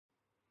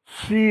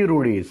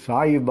ஸ்ரீருடி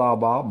சாய்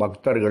பாபா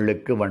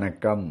பக்தர்களுக்கு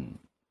வணக்கம்.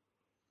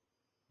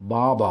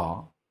 பாபா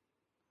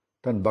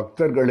தன்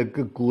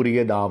பக்தர்களுக்கு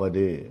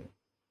கூறியதாவது: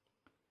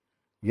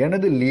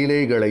 எனது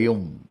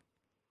லீலைகளையும்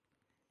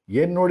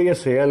என்னுடைய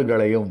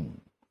செயல்களையும்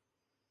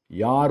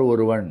யார்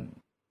ஒருவன்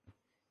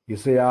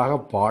இசையாக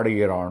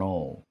பாடுகிறானோ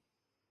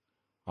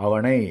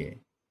அவனை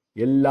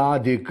எல்லா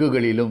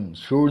திக்குகளிலும்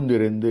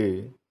சூழ்ந்திருந்து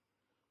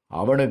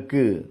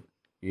அவனுக்கு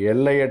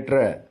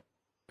எல்லையற்ற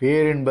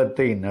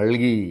பேரின்பத்தை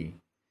நல்கி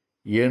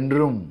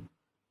என்றும்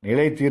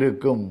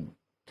நிலைத்திருக்கும்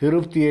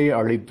திருப்தியை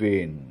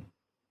அளிப்பேன்.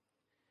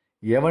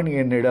 எவன்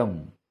என்னிடம்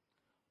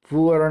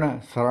பூரண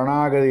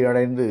சரணாகதி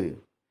அடைந்து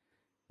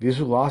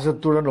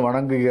விசுவாசத்துடன்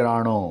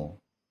வணங்குகிறானோ,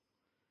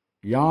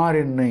 யார்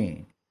என்னை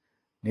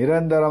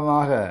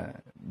நிரந்தரமாக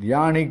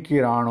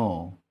தியானிக்கிறானோ,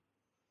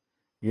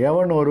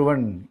 எவன்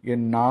ஒருவன்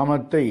என்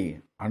நாமத்தை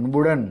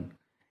அன்புடன்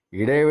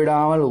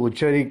இடைவிடாமல்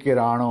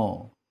உச்சரிக்கிறானோ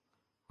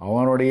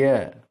அவனுடைய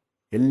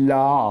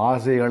எல்லா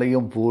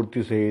ஆசைகளையும்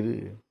பூர்த்தி செய்து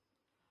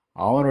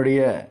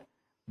அவனுடைய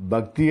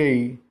பக்தியை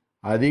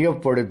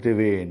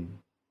அதிகப்படுத்துவேன்.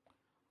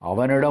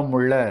 அவனிடம்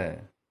உள்ள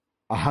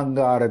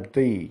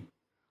அகங்காரத்தை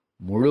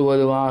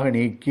முழுவதுமாக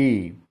நீக்கி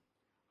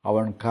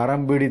அவன்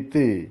கரம்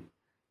பிடித்து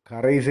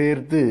கரை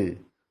சேர்த்து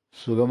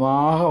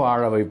சுகமாக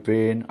வாழ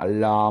வைப்பேன்.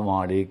 அல்லாஹ்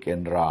மாலிக்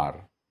என்றார்.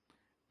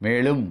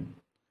 மேலும்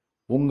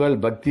உங்கள்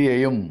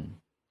பக்தியையும்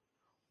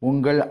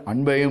உங்கள்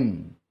அன்பையும்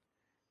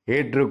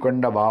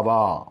ஏற்றுக்கொண்ட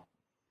பாபா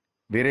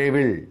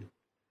விரைவில்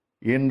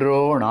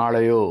இன்றோ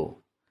நாளையோ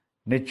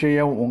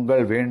நிச்சயம்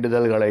உங்கள்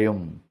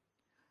வேண்டுதல்களையும்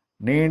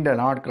நீண்ட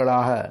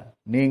நாட்களாக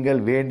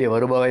நீங்கள் வேண்டி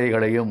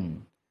வருபவைகளையும்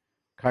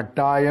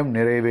கட்டாயம்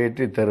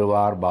நிறைவேற்றி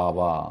தருவார்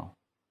பாபா.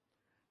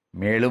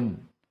 மேலும்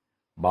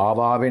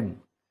பாபாவின்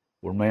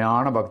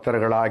உண்மையான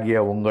பக்தர்களாகிய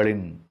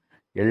உங்களின்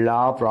எல்லா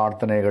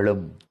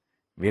பிரார்த்தனைகளும்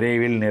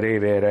விரைவில்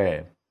நிறைவேற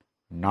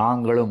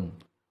நாங்களும்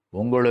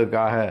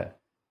உங்களுக்காக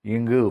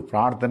இங்கு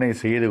பிரார்த்தனை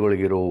செய்து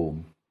கொள்கிறோம்.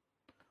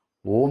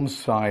 ஓம்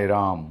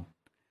சாய்ராம்.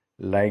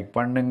 லைக்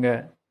பண்ணுங்க,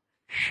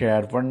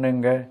 ஷேர்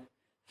பண்ணுங்க,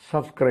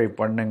 சப்ஸ்கிரைப்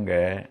பண்ணுங்க.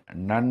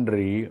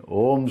 நன்றி.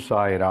 ஓம்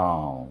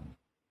சாய்ராம்.